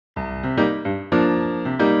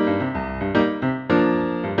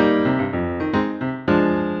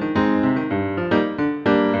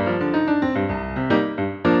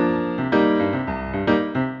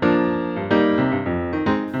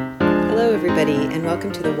everybody, and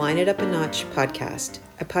welcome to the Wine It Up a Notch podcast,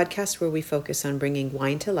 a podcast where we focus on bringing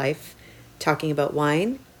wine to life, talking about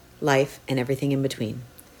wine, life, and everything in between.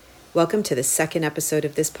 Welcome to the second episode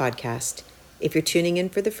of this podcast. If you're tuning in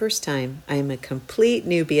for the first time, I am a complete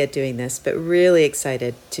newbie at doing this, but really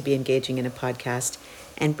excited to be engaging in a podcast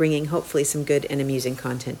and bringing hopefully some good and amusing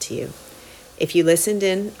content to you. If you listened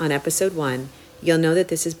in on episode 1, you'll know that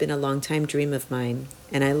this has been a long-time dream of mine,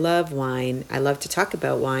 and I love wine. I love to talk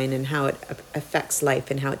about wine and how it affects life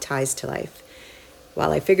and how it ties to life.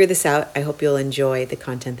 While I figure this out, I hope you'll enjoy the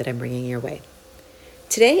content that I'm bringing your way.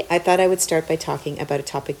 Today, I thought I would start by talking about a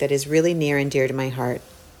topic that is really near and dear to my heart.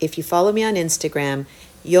 If you follow me on Instagram,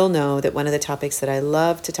 you'll know that one of the topics that I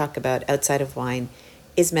love to talk about outside of wine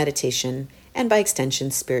is meditation, and by extension,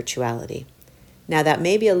 spirituality. Now, that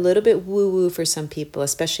may be a little bit woo-woo for some people,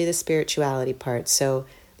 especially the spirituality part, so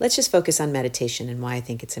let's just focus on meditation and why I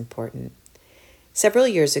think it's important. Several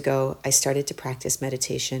years ago, I started to practice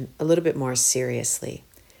meditation a little bit more seriously.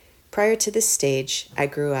 Prior to this stage, I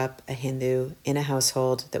grew up a Hindu in a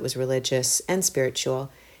household that was religious and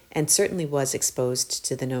spiritual, and certainly was exposed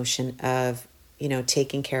to the notion of,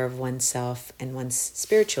 taking care of oneself and one's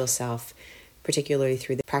spiritual self, particularly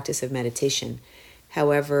through the practice of meditation.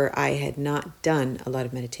 However, I had not done a lot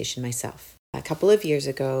of meditation myself. A couple of years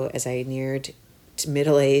ago, as I neared to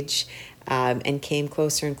middle age and came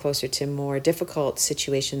closer and closer to more difficult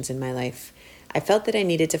situations in my life, I felt that I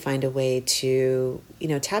needed to find a way to,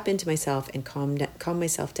 tap into myself and calm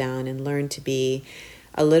myself down and learn to be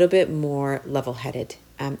a little bit more level-headed.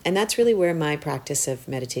 And that's really where my practice of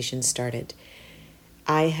meditation started.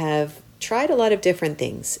 I have tried a lot of different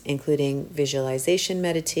things, including visualization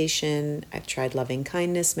meditation. I've tried loving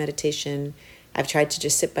kindness meditation. I've tried to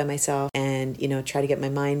just sit by myself and, try to get my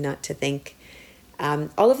mind not to think.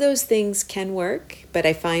 All of those things can work, but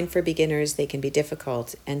I find for beginners they can be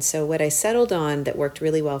difficult. And so what I settled on that worked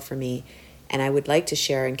really well for me, and I would like to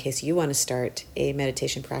share in case you want to start a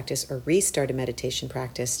meditation practice or restart a meditation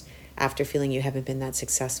practice after feeling you haven't been that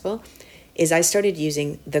successful, is I started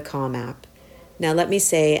using the Calm app. Now, let me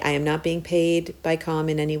say, I am not being paid by Calm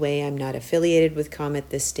in any way. I'm not affiliated with Calm at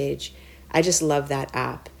this stage. I just love that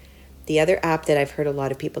app. The other app that I've heard a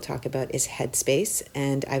lot of people talk about is Headspace,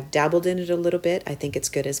 and I've dabbled in it a little bit. I think it's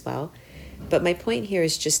good as well. But my point here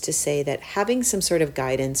is just to say that having some sort of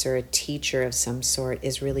guidance or a teacher of some sort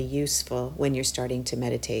is really useful when you're starting to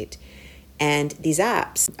meditate. And these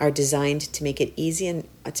apps are designed to make it easy and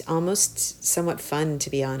it's almost somewhat fun, to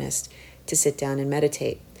be honest, to sit down and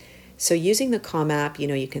meditate. So using the Calm app,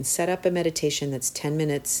 you can set up a meditation that's 10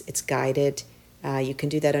 minutes. It's guided. You can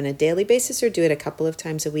do that on a daily basis or do it a couple of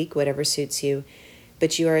times a week, whatever suits you.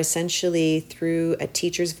 But you are essentially, through a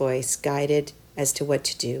teacher's voice, guided as to what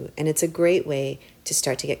to do. And it's a great way to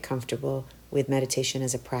start to get comfortable with meditation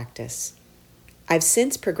as a practice. I've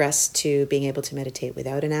since progressed to being able to meditate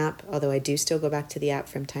without an app, although I do still go back to the app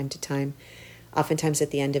from time to time. Oftentimes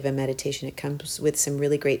at the end of a meditation, it comes with some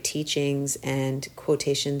really great teachings and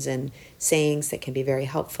quotations and sayings that can be very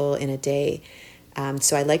helpful in a day.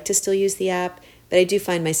 So I like to still use the app, but I do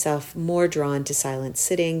find myself more drawn to silent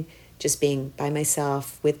sitting, just being by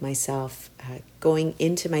myself, with myself, going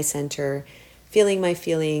into my center, feeling my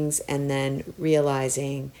feelings, and then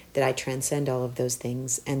realizing that I transcend all of those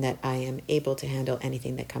things and that I am able to handle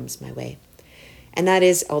anything that comes my way. And that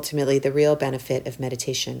is ultimately the real benefit of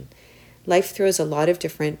meditation. Life throws a lot of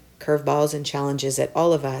different curveballs and challenges at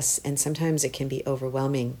all of us, and sometimes it can be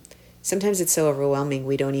overwhelming. Sometimes it's so overwhelming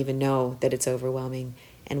we don't even know that it's overwhelming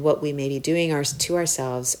and what we may be doing to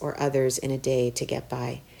ourselves or others in a day to get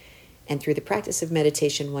by. And through the practice of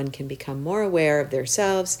meditation, one can become more aware of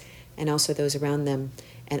themselves and also those around them.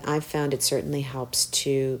 And I've found it certainly helps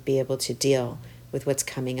to be able to deal with what's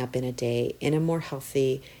coming up in a day in a more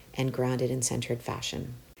healthy and grounded and centered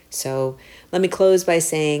fashion. So let me close by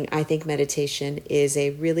saying I think meditation is a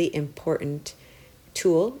really important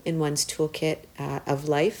tool in one's toolkit of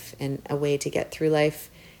life and a way to get through life.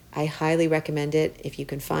 I highly recommend it if you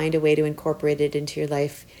can find a way to incorporate it into your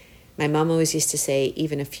life. My mom always used to say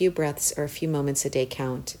even a few breaths or a few moments a day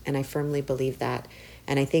count, and I firmly believe that.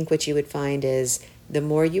 And I think what you would find is the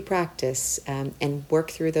more you practice and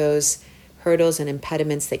work through those hurdles and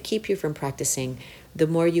impediments that keep you from practicing, the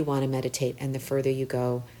more you want to meditate and the further you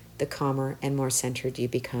go, the calmer and more centered you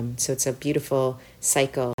become. So it's a beautiful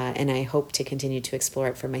cycle, and I hope to continue to explore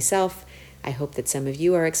it for myself. I hope that some of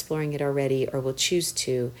you are exploring it already or will choose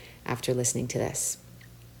to after listening to this.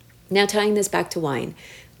 Now, tying this back to wine,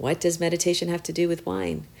 what does meditation have to do with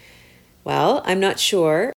wine? Well, I'm not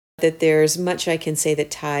sure that there's much I can say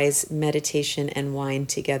that ties meditation and wine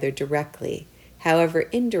together directly. However,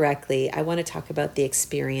 indirectly, I want to talk about the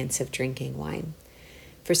experience of drinking wine.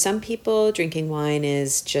 For some people, drinking wine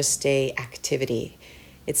is just an activity.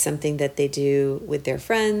 It's something that they do with their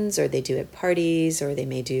friends, or they do at parties, or they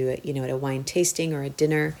may do at a wine tasting or a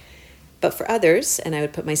dinner. But for others, and I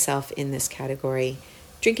would put myself in this category,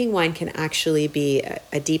 drinking wine can actually be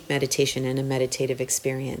a deep meditation and a meditative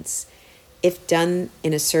experience. If done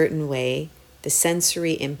in a certain way, the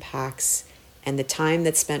sensory impacts and the time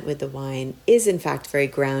that's spent with the wine is in fact very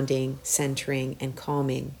grounding, centering, and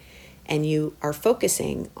calming. And you are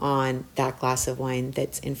focusing on that glass of wine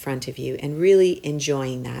that's in front of you and really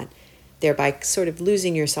enjoying that, thereby sort of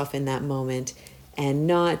losing yourself in that moment and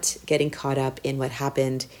not getting caught up in what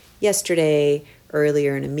happened yesterday,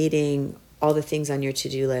 earlier in a meeting, all the things on your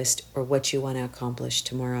to-do list, or what you want to accomplish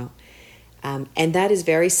tomorrow. And that is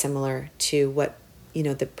very similar to what,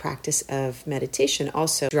 the practice of meditation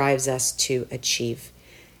also drives us to achieve.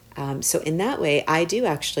 So in that way, I do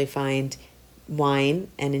actually find wine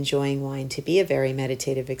and enjoying wine to be a very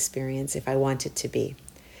meditative experience if I want it to be.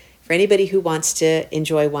 For anybody who wants to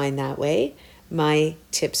enjoy wine that way, my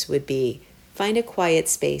tips would be find a quiet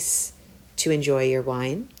space to enjoy your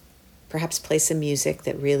wine. Perhaps play some music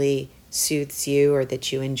that really soothes you or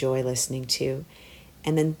that you enjoy listening to.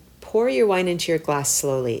 And then pour your wine into your glass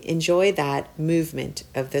slowly. Enjoy that movement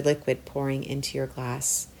of the liquid pouring into your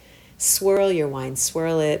glass. Swirl your wine,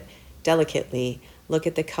 swirl it delicately. Look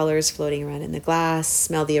at the colors floating around in the glass.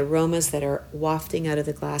 Smell the aromas that are wafting out of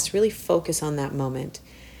the glass. Really focus on that moment.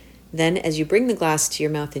 Then as you bring the glass to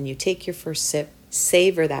your mouth and you take your first sip,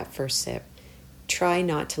 savor that first sip. Try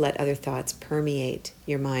not to let other thoughts permeate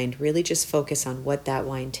your mind. Really just focus on what that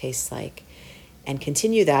wine tastes like. And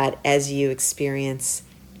continue that as you experience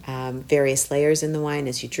various layers in the wine,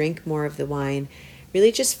 as you drink more of the wine.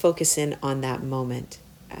 Really just focus in on that moment.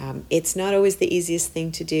 It's not always the easiest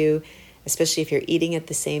thing to do, especially if you're eating at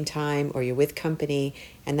the same time or you're with company.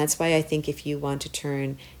 And that's why I think if you want to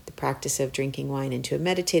turn the practice of drinking wine into a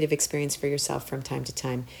meditative experience for yourself from time to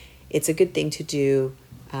time, it's a good thing to do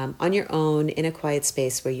on your own in a quiet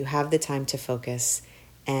space where you have the time to focus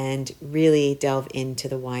and really delve into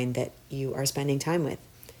the wine that you are spending time with.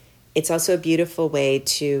 It's also a beautiful way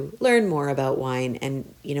to learn more about wine,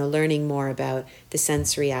 and learning more about the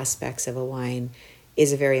sensory aspects of a wine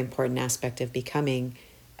is a very important aspect of becoming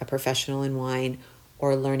a professional in wine,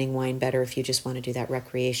 or learning wine better if you just want to do that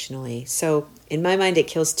recreationally. So in my mind, it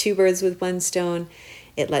kills two birds with one stone.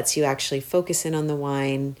 It lets you actually focus in on the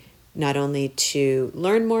wine, not only to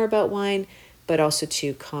learn more about wine, but also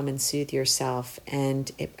to calm and soothe yourself and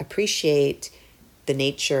appreciate the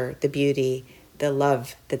nature, the beauty, the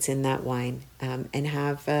love that's in that wine, and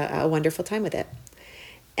have a wonderful time with it.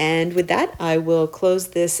 And with that, I will close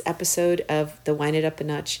this episode of the Wine It Up a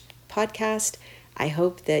Notch podcast. I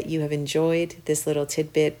hope that you have enjoyed this little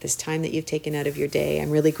tidbit, this time that you've taken out of your day. I'm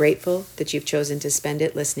really grateful that you've chosen to spend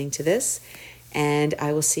it listening to this. And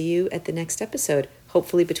I will see you at the next episode.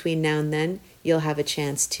 Hopefully between now and then, you'll have a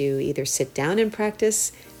chance to either sit down and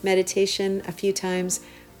practice meditation a few times,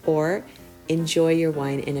 or enjoy your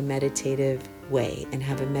wine in a meditative way and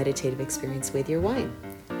have a meditative experience with your wine.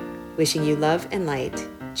 Wishing you love and light.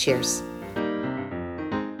 Cheers.